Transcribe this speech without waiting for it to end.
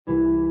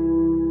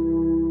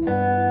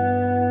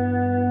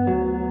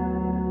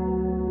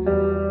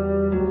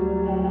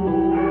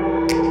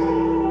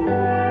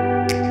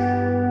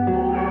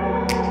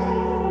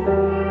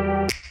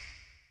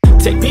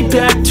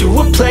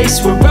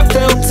place where I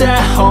felt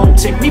at home.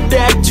 Take me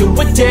back to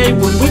a day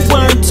when we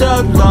weren't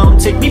alone.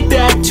 Take me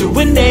back to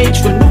an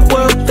age when the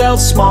world felt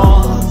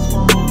small,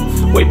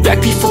 way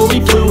back before we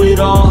blew it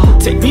all.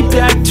 Take me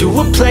back to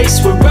a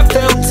place where I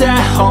felt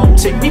at home.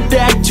 Take me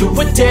back to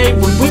a day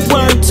when we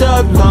weren't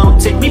alone.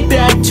 Take me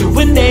back to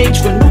an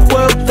age when the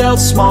world felt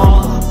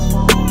small,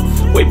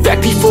 way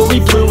back before we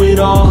blew it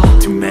all.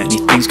 Too many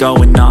things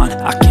going on,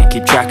 I can't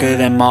keep track of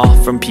them all.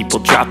 From people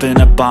dropping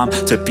a bomb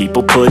to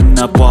people putting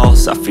up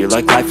walls. I feel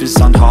like life is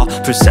on hold,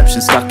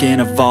 perception stuck in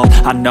a vault.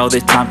 I know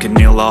that time can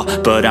heal all,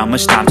 but how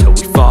much time till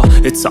we fall?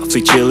 It's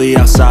awfully chilly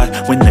outside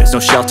when there's no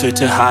shelter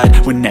to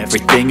hide. When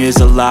everything is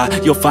a lie,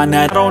 you'll find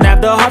that I don't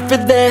have the heart for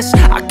this.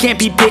 I can't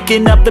be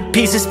picking up the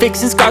pieces,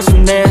 fixing scars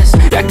from this.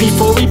 Back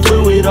before we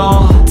blew it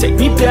all. Take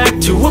me back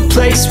to a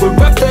place where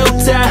I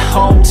felt at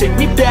home. Take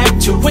me back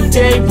to a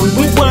day when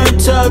we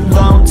weren't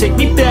alone. Take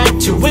me back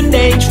to an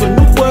age when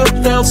the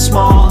world felt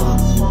small,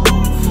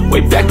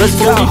 way back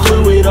before we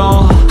blew it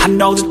all. I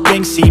know that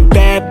things seem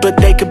bad, but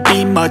they could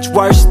be much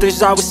worse.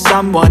 There's always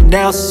someone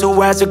else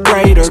who has a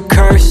greater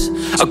curse,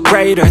 a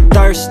greater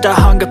thirst, a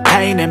hunger,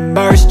 pain, and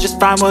mercy. Just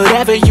find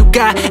whatever you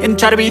got and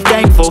try to be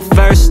thankful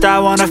first. I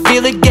wanna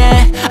feel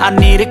again, I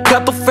need a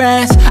couple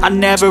friends. I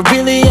never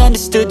really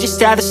understood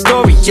just how the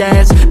story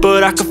ends,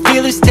 but I can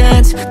feel it's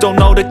tense, don't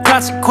know the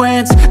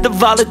consequence. The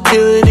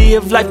volatility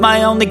of life,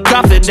 my only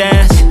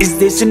confidence. Is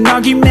this an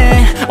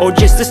argument, or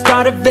just the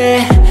start of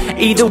it?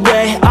 Either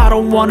way, I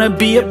don't wanna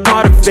be a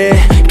part of it.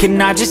 Can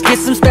I just get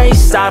some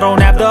space? I don't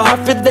have the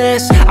heart for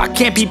this. I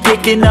can't be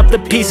picking up the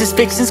pieces,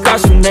 fixing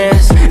scars from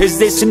this. Is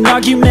this an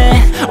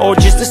argument, or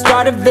just the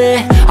start of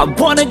it? I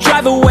wanna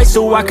drive away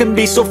so I can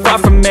be so far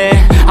from it.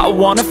 I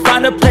wanna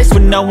find a place where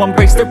no one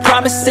breaks their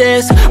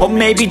promises, or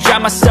maybe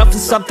drown myself in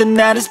something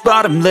that is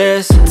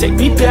bottomless. Take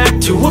me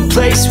back to a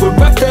place where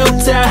I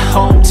felt at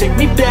home. Take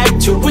me back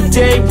to a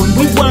day when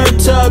we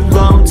weren't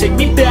alone. Take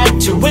me back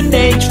to an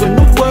age when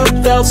the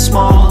world felt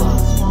small,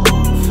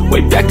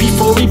 way back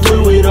before we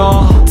blew it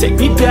all. Take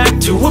me back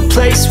to a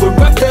place where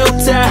I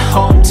felt at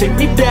home. Take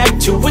me back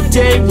to a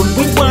day when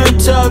we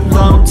weren't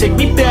alone. Take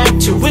me back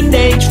to an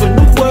age when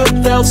the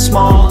world felt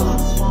small,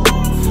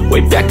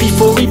 way back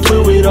before we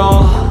blew it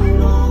all.